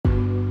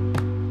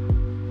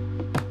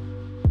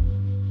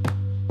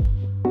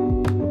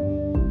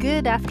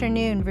Good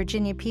afternoon,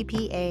 Virginia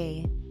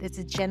PPA. This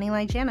is Jenny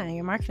Lyjana,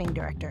 your marketing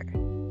director.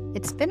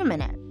 It's been a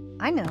minute,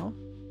 I know,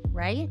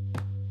 right?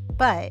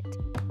 But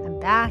I'm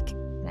back,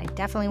 and I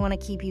definitely want to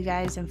keep you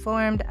guys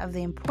informed of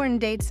the important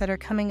dates that are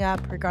coming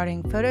up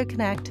regarding Photo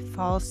Connect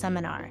Fall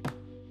Seminar,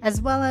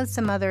 as well as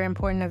some other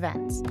important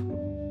events,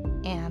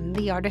 and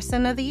the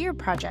Artisan of the Year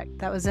project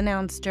that was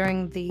announced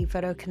during the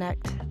Photo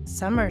Connect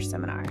Summer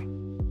Seminar.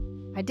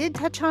 I did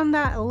touch on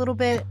that a little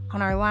bit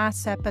on our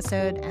last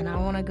episode, and I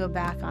want to go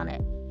back on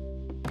it.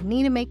 I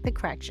need to make the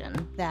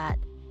correction that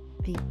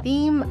the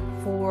theme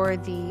for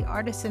the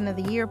Artisan of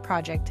the Year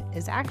project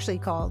is actually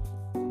called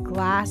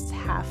Glass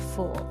Half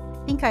Full.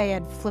 I think I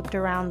had flipped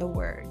around the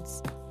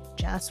words.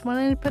 Just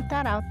wanted to put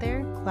that out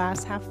there.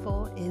 Glass Half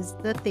Full is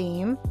the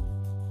theme,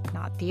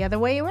 not the other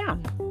way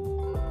around.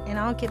 And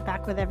I'll get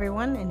back with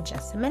everyone in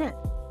just a minute.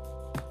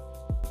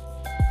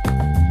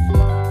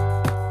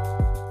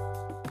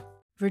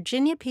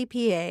 Virginia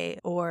PPA,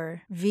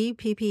 or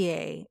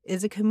VPPA,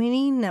 is a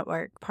community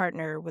network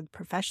partner with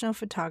Professional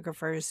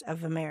Photographers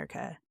of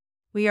America.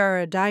 We are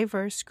a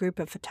diverse group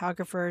of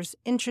photographers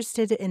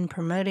interested in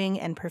promoting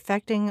and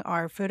perfecting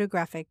our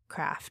photographic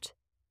craft.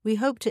 We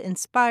hope to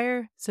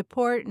inspire,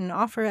 support, and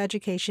offer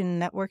education and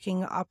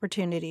networking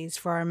opportunities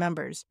for our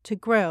members to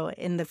grow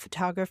in the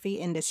photography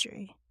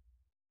industry.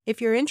 If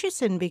you're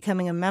interested in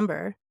becoming a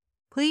member,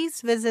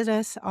 please visit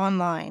us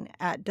online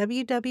at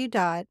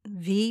www.vppa.org.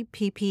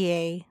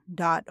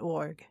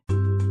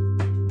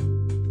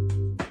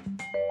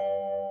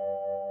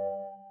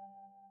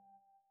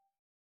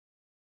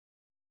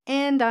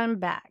 And I'm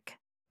back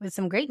with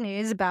some great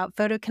news about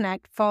Photo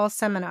Connect Fall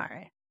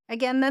Seminar.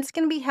 Again, that's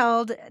going to be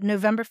held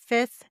November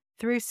 5th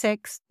through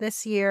 6th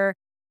this year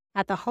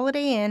at the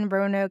Holiday Inn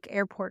Roanoke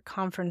Airport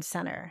Conference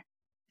Center.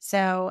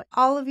 So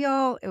all of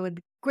y'all, it would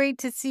be great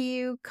to see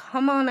you.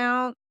 Come on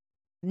out.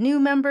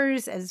 New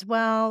members as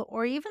well,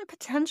 or even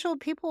potential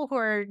people who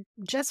are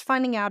just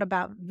finding out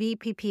about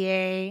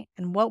VPPA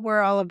and what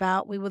we're all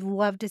about. We would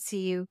love to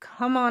see you.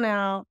 Come on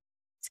out.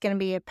 It's going to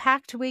be a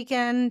packed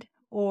weekend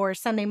or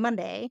Sunday,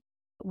 Monday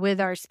with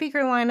our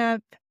speaker lineup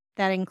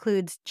that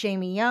includes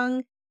Jamie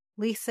Young,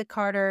 Lisa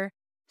Carter,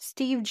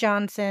 Steve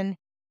Johnson,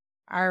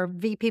 our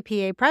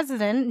VPPA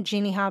president,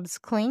 Jeannie Hobbs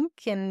Klink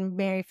and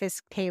Mary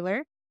Fisk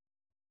Taylor,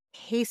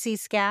 Casey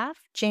Scaff,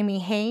 Jamie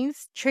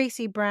Hayes,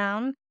 Tracy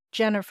Brown,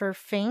 Jennifer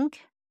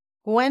Fink,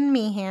 Gwen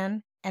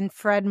Meehan, and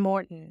Fred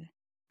Morton.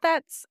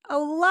 That's a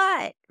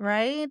lot,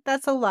 right?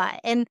 That's a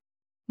lot. And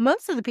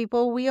most of the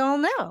people we all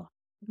know.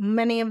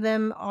 Many of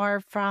them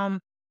are from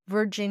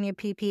Virginia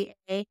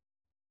PPA.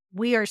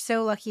 We are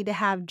so lucky to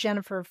have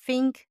Jennifer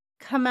Fink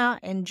come out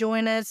and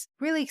join us.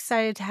 Really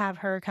excited to have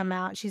her come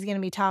out. She's going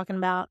to be talking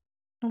about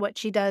what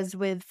she does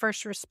with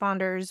first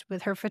responders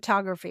with her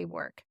photography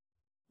work.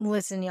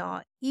 Listen,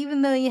 y'all,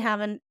 even though you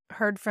haven't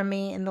heard from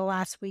me in the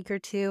last week or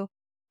two,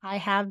 I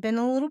have been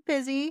a little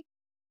busy,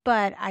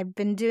 but I've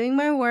been doing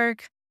my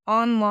work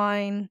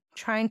online,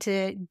 trying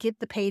to get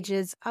the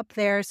pages up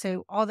there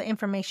so all the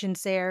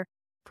information's there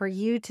for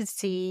you to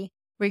see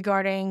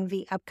regarding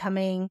the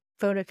upcoming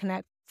Photo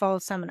Connect Fall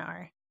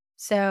Seminar.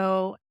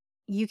 So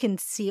you can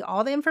see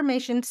all the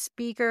information,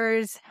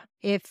 speakers.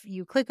 If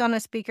you click on a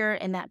speaker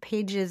and that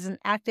page isn't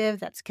active,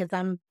 that's because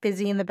I'm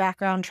busy in the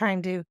background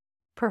trying to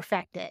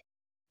perfect it.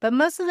 But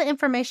most of the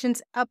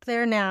information's up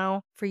there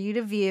now for you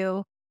to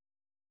view.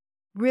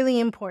 Really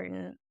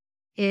important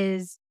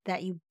is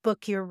that you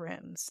book your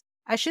rooms.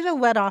 I should have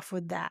led off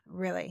with that,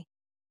 really.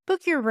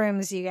 Book your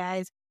rooms, you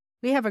guys.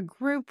 We have a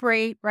group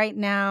rate right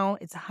now.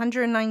 It's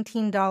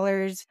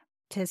 $119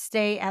 to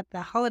stay at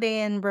the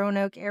Holiday Inn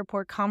Roanoke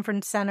Airport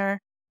Conference Center.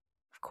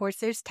 Of course,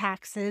 there's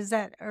taxes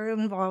that are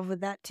involved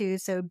with that too,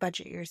 so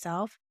budget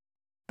yourself.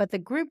 But the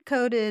group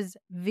code is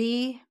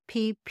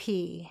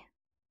VPP,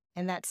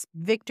 and that's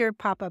Victor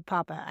Papa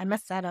Papa. I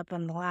messed that up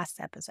on the last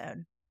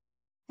episode.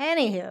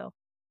 Anywho,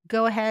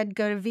 go ahead,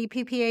 go to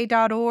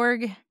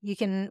vppa.org. You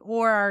can,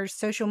 or our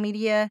social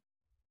media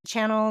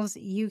channels,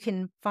 you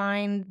can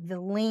find the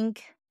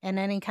link and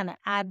any kind of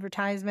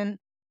advertisement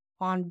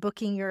on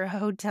booking your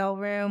hotel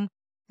room.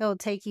 It'll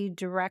take you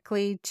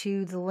directly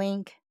to the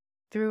link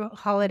through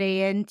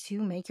Holiday Inn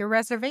to make your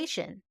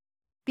reservation.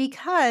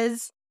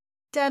 Because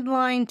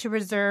deadline to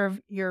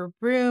reserve your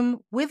room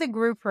with a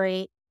group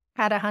rate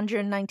at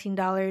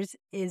 $119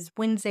 is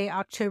Wednesday,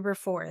 October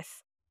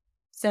 4th.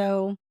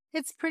 So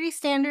it's pretty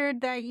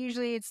standard that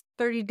usually it's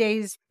 30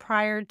 days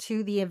prior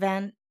to the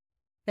event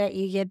that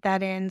you get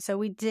that in. So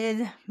we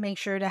did make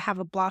sure to have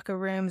a block of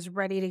rooms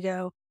ready to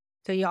go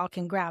so y'all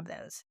can grab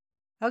those.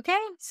 Okay,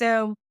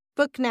 so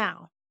book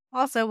now.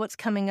 Also, what's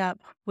coming up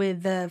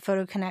with the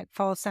Photo Connect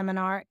Fall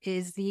Seminar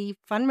is the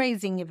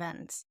fundraising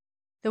events.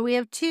 So we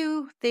have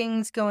two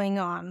things going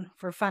on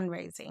for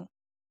fundraising.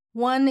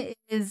 One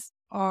is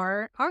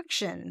our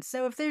auction.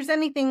 So if there's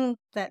anything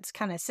that's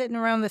kind of sitting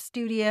around the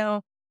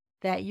studio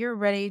that you're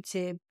ready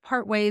to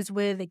part ways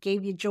with, it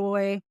gave you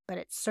joy, but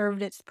it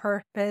served its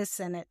purpose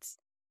and it's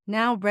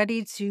now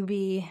ready to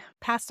be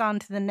passed on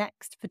to the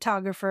next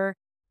photographer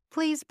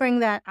Please bring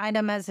that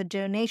item as a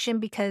donation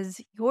because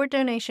your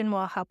donation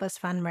will help us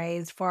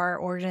fundraise for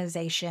our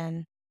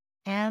organization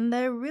and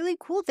the really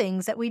cool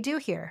things that we do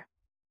here.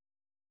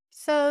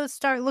 So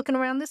start looking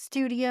around the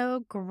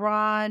studio,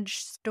 garage,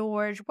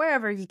 storage,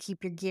 wherever you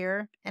keep your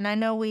gear. And I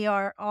know we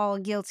are all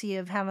guilty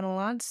of having a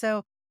lot,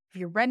 so if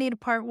you're ready to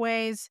part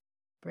ways,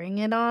 bring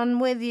it on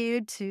with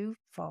you to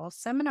fall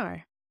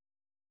seminar.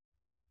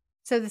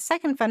 So the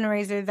second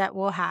fundraiser that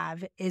we'll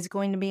have is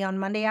going to be on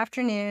Monday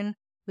afternoon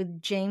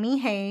with Jamie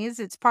Hayes.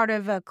 It's part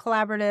of a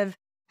collaborative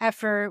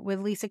effort with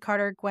Lisa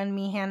Carter, Gwen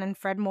Meehan, and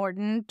Fred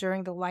Morton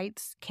during the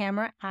Lights,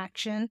 Camera,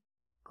 Action,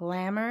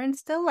 Glamour, and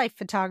Still Life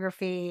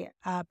Photography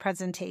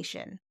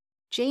presentation.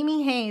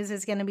 Jamie Hayes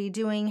is going to be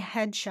doing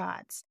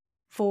headshots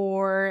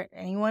for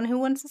anyone who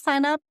wants to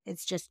sign up.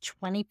 It's just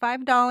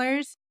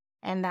 $25,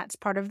 and that's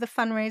part of the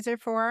fundraiser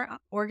for our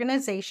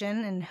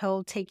organization, and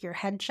he'll take your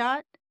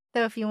headshot.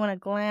 So if you want to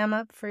glam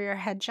up for your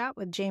headshot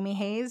with Jamie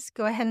Hayes,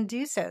 go ahead and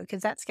do so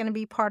because that's going to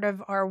be part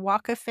of our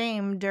Walk of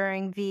Fame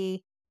during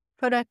the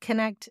Photo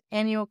Connect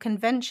annual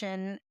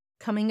convention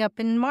coming up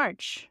in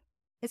March.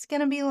 It's going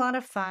to be a lot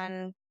of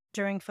fun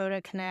during Photo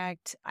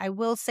Connect. I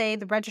will say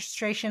the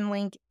registration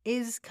link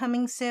is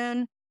coming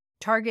soon.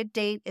 Target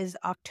date is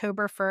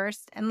October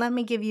 1st. And let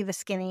me give you the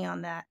skinny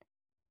on that.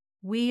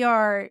 We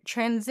are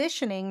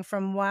transitioning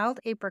from Wild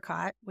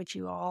Apricot, which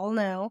you all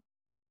know,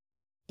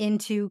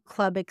 into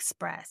Club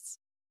Express.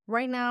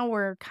 Right now,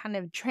 we're kind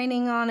of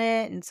training on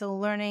it and still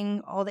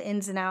learning all the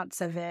ins and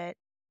outs of it.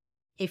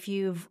 If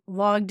you've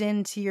logged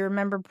into your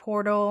member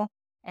portal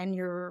and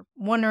you're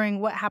wondering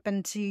what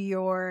happened to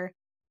your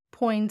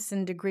points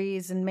and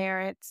degrees and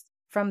merits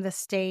from the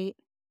state,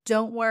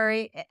 don't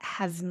worry, it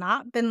has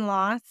not been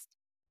lost.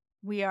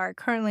 We are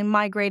currently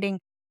migrating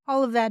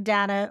all of that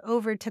data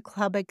over to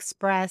Club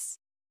Express.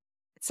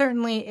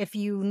 Certainly, if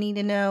you need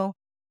to know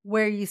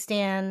where you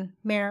stand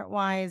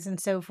merit-wise and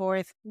so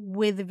forth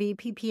with the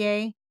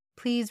VPPA,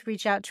 please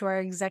reach out to our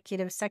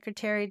Executive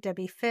Secretary,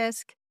 Debbie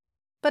Fisk.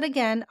 But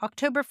again,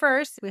 October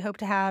 1st, we hope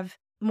to have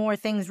more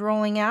things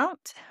rolling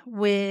out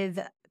with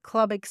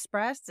Club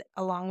Express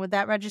along with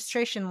that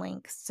registration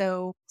link.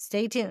 So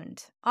stay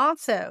tuned.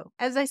 Also,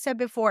 as I said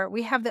before,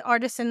 we have the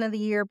Artisan of the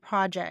Year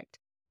project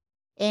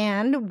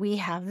and we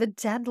have the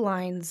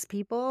deadlines,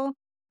 people.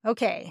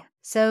 Okay,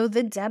 so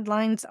the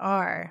deadlines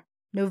are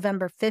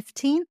November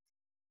 15th,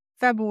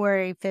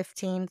 February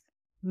 15th,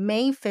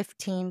 May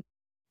 15th,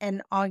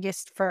 and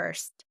August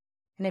 1st.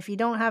 And if you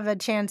don't have a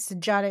chance to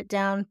jot it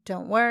down,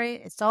 don't worry.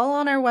 It's all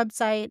on our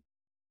website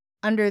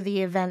under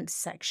the events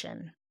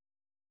section.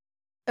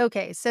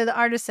 Okay, so the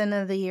Artisan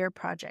of the Year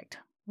project.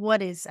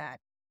 What is that?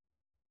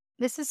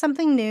 This is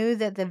something new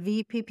that the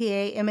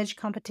VPPA Image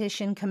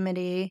Competition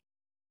Committee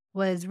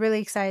was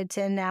really excited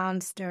to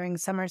announce during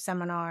summer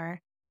seminar.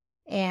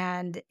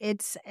 And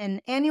it's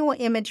an annual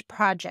image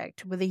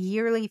project with a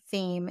yearly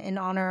theme in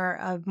honor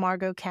of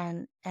Margot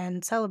Kent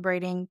and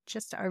celebrating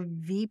just our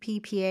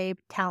VPPA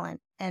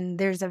talent. And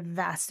there's a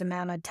vast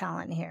amount of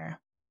talent here.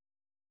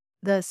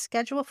 The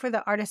schedule for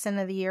the Artisan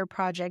of the Year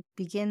project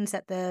begins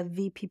at the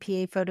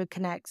VPPA Photo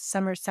Connect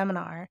Summer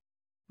Seminar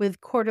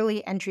with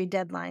quarterly entry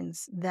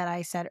deadlines that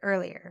I said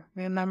earlier.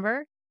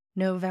 Remember,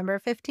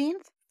 November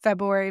 15th,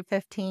 February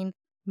 15th,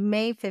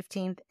 May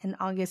 15th, and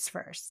August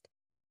 1st.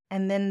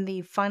 And then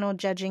the final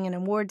judging and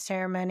award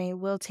ceremony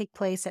will take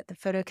place at the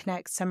Photo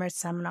Connect Summer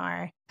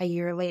Seminar a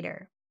year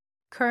later.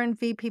 Current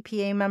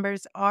VPPA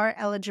members are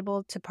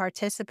eligible to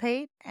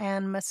participate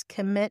and must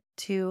commit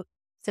to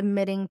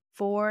submitting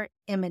 4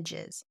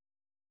 images.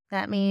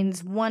 That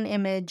means 1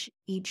 image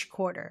each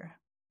quarter.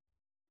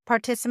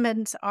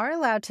 Participants are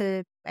allowed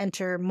to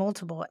enter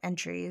multiple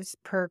entries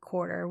per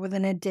quarter with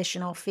an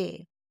additional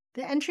fee.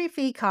 The entry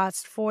fee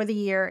cost for the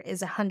year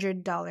is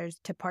 $100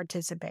 to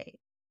participate.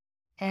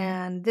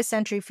 And this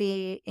entry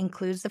fee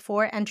includes the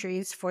 4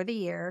 entries for the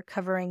year,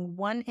 covering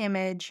 1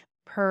 image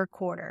per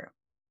quarter.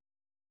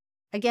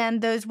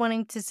 Again, those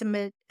wanting to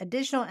submit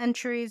additional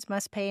entries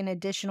must pay an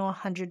additional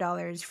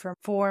 $100 for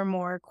 4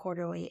 more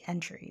quarterly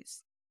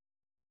entries.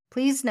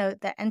 Please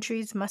note that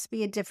entries must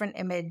be a different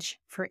image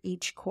for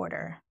each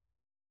quarter.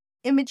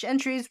 Image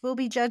entries will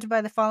be judged by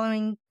the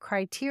following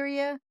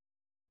criteria: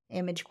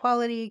 image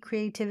quality,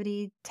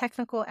 creativity,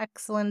 technical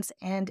excellence,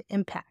 and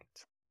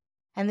impact.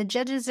 And the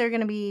judges are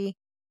going to be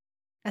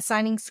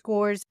assigning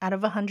scores out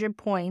of 100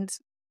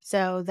 points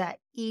so that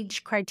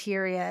each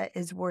criteria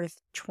is worth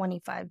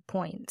 25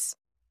 points.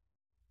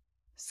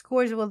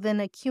 Scores will then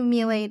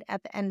accumulate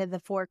at the end of the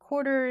 4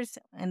 quarters,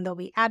 and they'll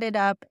be added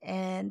up,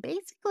 and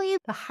basically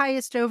the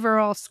highest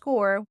overall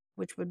score,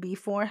 which would be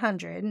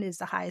 400, is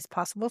the highest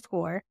possible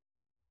score.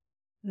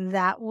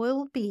 That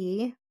will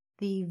be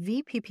the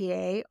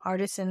VPPA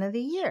Artisan of the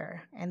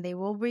Year, and they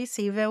will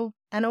receive an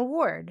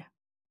award.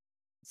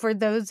 For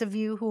those of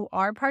you who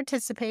are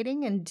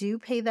participating and do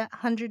pay that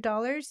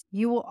 $100,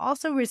 you will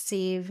also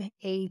receive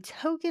a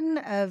token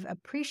of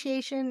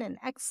appreciation and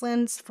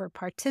excellence for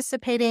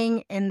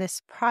participating in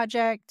this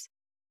project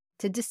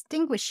to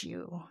distinguish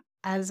you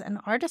as an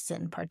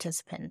artisan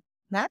participant.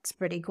 That's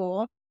pretty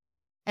cool.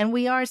 And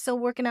we are still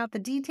working out the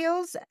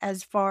details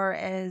as far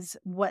as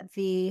what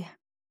the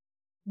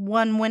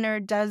one winner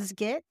does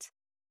get,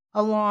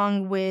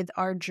 along with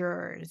our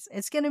jurors.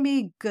 It's going to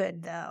be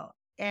good, though.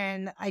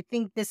 And I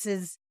think this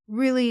is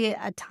really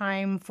a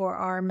time for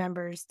our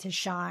members to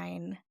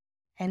shine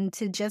and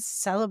to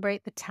just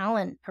celebrate the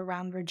talent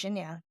around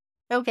Virginia.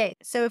 Okay,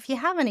 so if you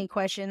have any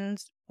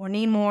questions or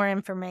need more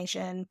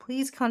information,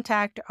 please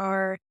contact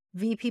our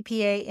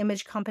VPPA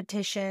image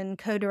competition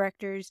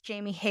co-directors,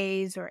 Jamie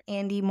Hayes or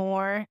Andy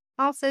Moore.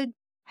 Also,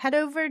 head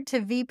over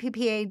to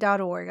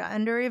vppa.org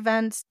under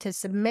events to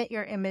submit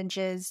your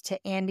images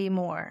to Andy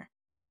Moore.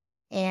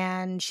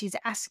 And she's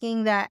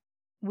asking that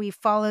we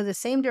follow the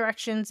same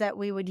directions that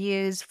we would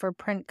use for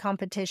print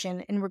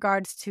competition in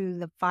regards to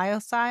the file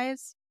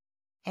size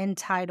and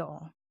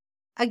title.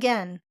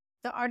 Again,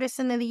 the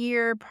Artisan of the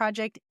Year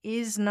project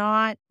is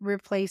not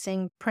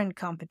replacing print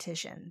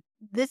competition.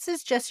 This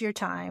is just your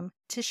time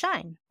to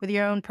shine with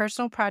your own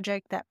personal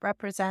project that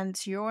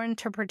represents your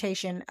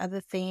interpretation of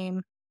the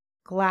theme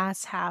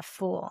Glass Half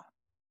Full.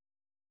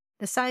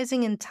 The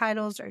sizing and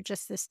titles are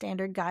just the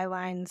standard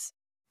guidelines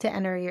to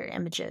enter your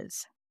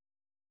images.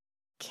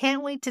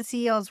 Can't wait to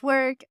see y'all's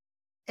work.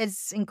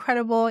 It's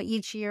incredible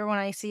each year when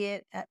I see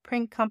it at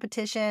print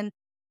competition.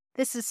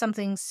 This is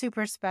something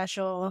super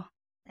special,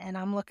 and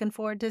I'm looking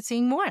forward to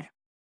seeing more.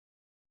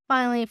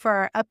 Finally, for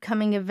our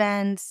upcoming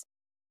events,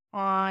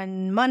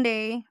 on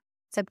Monday,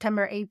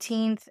 September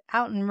 18th,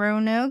 out in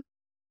Roanoke,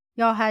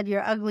 y'all had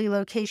your ugly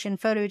location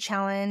photo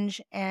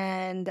challenge,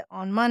 and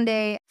on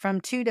Monday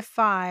from 2 to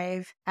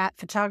 5 at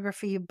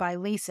Photography by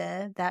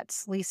Lisa,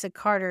 that's Lisa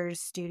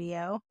Carter's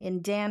studio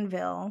in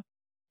Danville,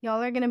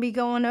 y'all are going to be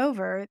going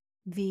over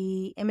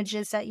the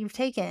images that you've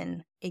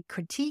taken, a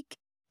critique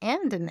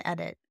and an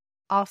edit.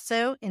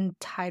 Also in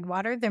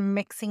Tidewater, they're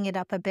mixing it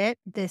up a bit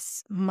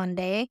this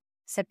Monday,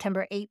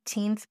 September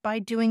 18th, by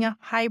doing a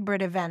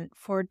hybrid event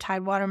for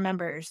Tidewater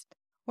members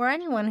or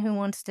anyone who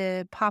wants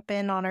to pop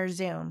in on our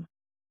Zoom.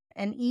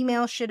 An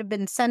email should have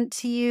been sent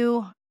to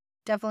you.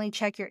 Definitely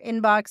check your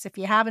inbox if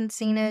you haven't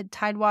seen it.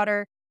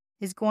 Tidewater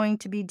is going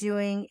to be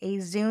doing a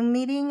Zoom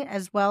meeting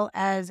as well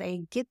as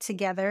a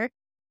get-together.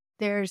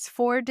 There's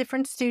 4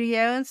 different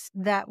studios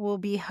that will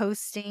be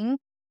hosting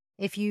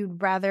if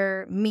you'd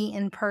rather meet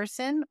in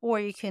person, or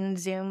you can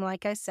Zoom,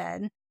 like I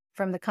said,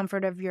 from the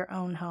comfort of your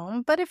own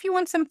home. But if you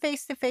want some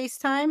face-to-face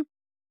time,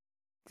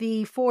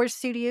 the 4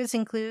 studios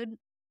include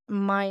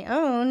my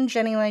own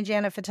Jenny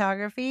Lajana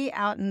Photography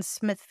out in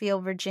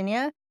Smithfield,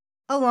 Virginia,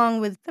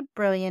 along with the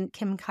brilliant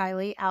Kim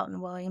Kiley out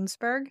in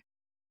Williamsburg,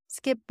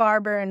 Skip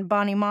Barber and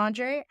Bonnie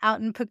Madre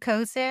out in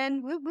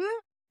Poquoson, woo woo,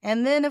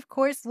 and then, of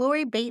course,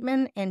 Lori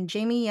Bateman and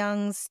Jamie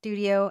Young's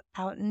studio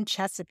out in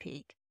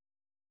Chesapeake.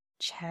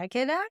 Check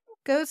it out.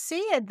 Go see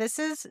it. This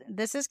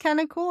is kind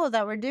of cool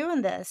that we're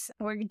doing this.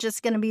 We're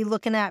just going to be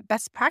looking at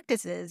best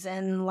practices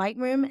in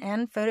Lightroom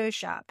and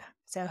Photoshop.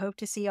 So I hope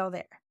to see y'all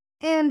there.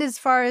 And as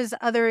far as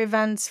other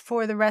events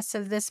for the rest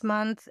of this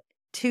month,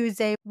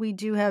 Tuesday, we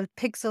do have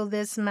Pixel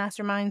This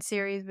Mastermind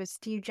series with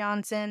Steve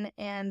Johnson,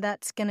 and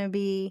that's going to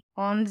be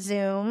on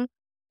Zoom.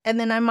 And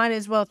then I might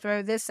as well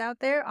throw this out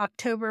there,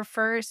 October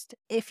 1st,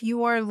 if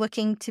you are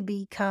looking to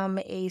become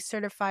a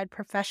certified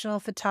professional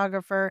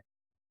photographer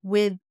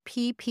with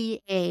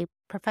PPA,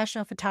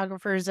 Professional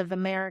Photographers of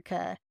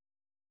America,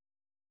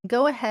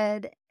 go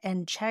ahead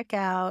and check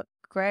out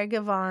Greg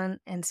Avant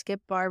and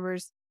Skip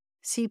Barber's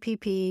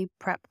CPP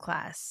prep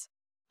class.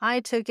 I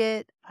took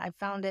it. I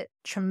found it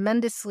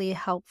tremendously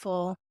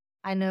helpful.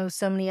 I know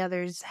so many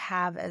others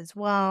have as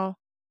well.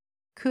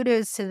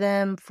 Kudos to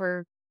them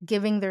for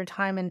giving their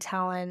time and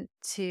talent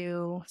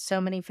to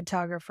so many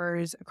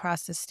photographers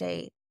across the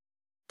state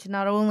to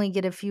not only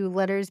get a few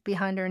letters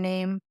behind our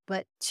name,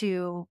 but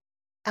to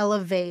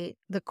elevate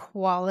the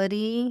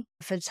quality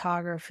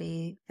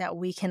photography that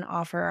we can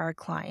offer our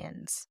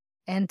clients,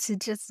 and to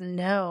just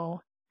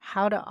know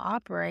how to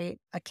operate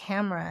a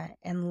camera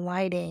and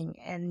lighting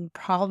and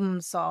problem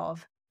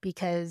solve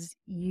because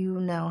you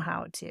know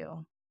how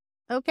to.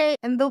 Okay,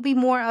 and there'll be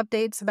more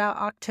updates about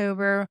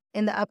October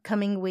in the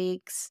upcoming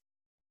weeks.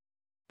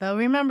 But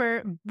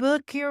remember,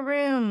 book your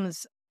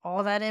rooms.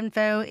 All that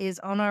info is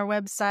on our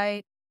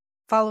website.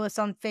 Follow us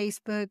on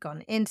Facebook,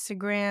 on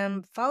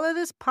Instagram. Follow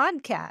this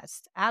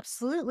podcast.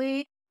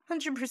 Absolutely.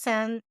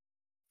 100%.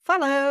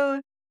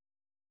 Follow.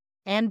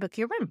 And book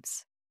your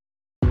rooms.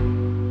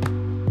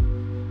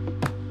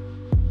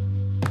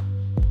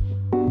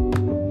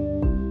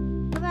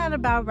 Well, that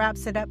about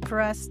wraps it up for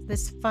us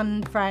this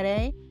fun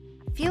Friday.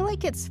 I feel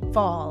like it's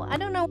fall. I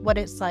don't know what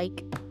it's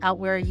like out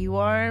where you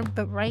are,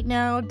 but right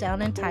now,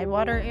 down in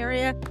Tidewater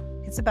area,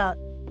 it's about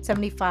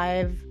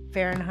 75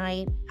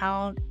 Fahrenheit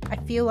out. I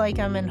feel like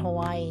I'm in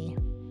Hawaii.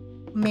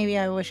 Maybe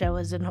I wish I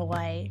was in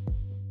Hawaii.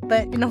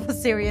 But in all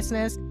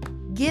seriousness,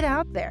 get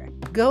out there.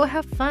 Go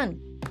have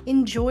fun.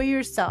 Enjoy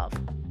yourself.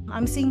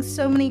 I'm seeing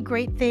so many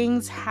great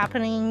things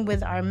happening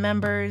with our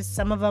members.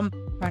 Some of them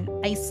are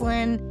in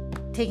Iceland,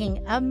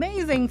 taking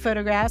amazing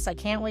photographs. I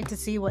can't wait to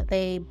see what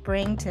they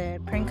bring to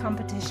print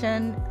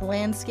competition. The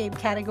landscape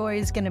category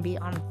is going to be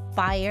on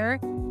fire.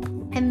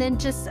 And then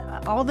just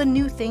all the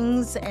new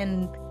things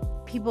and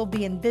people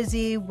being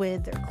busy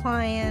with their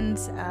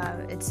clients.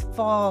 It's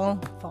fall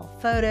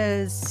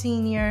photos,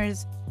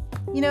 seniors.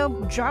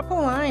 Drop a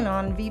line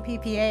on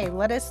VPPA.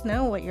 Let us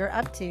know what you're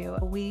up to.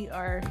 We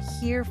are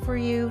here for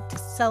you to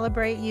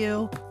celebrate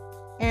you.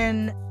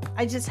 And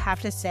I just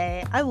have to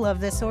say, I love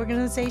this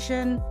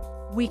organization.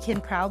 We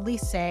can proudly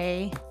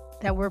say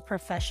that we're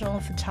professional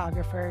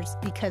photographers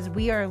because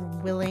we are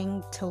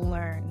willing to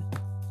learn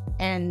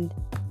and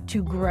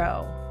to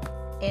grow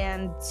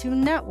and to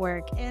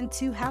network and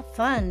to have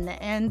fun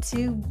and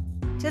to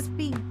just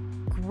be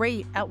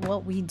great at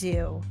what we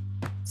do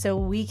so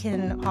we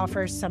can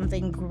offer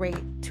something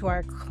great to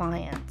our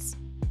clients.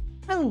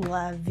 I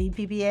love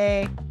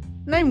VPPA,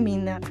 and I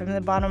mean that from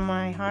the bottom of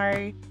my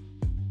heart.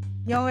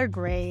 Y'all are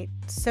great.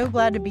 So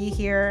glad to be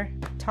here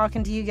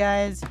talking to you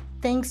guys.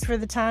 Thanks for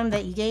the time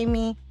that you gave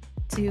me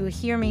to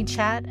hear me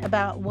chat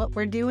about what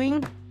we're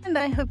doing. And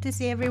I hope to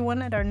see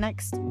everyone at our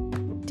next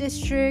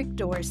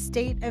district or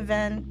state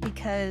event,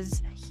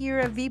 because here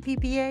at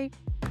VPPA,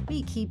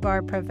 we keep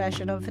our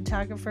professional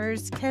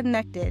photographers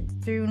connected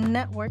through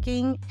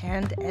networking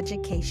and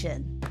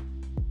education.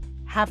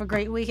 Have a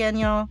great weekend,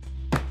 y'all.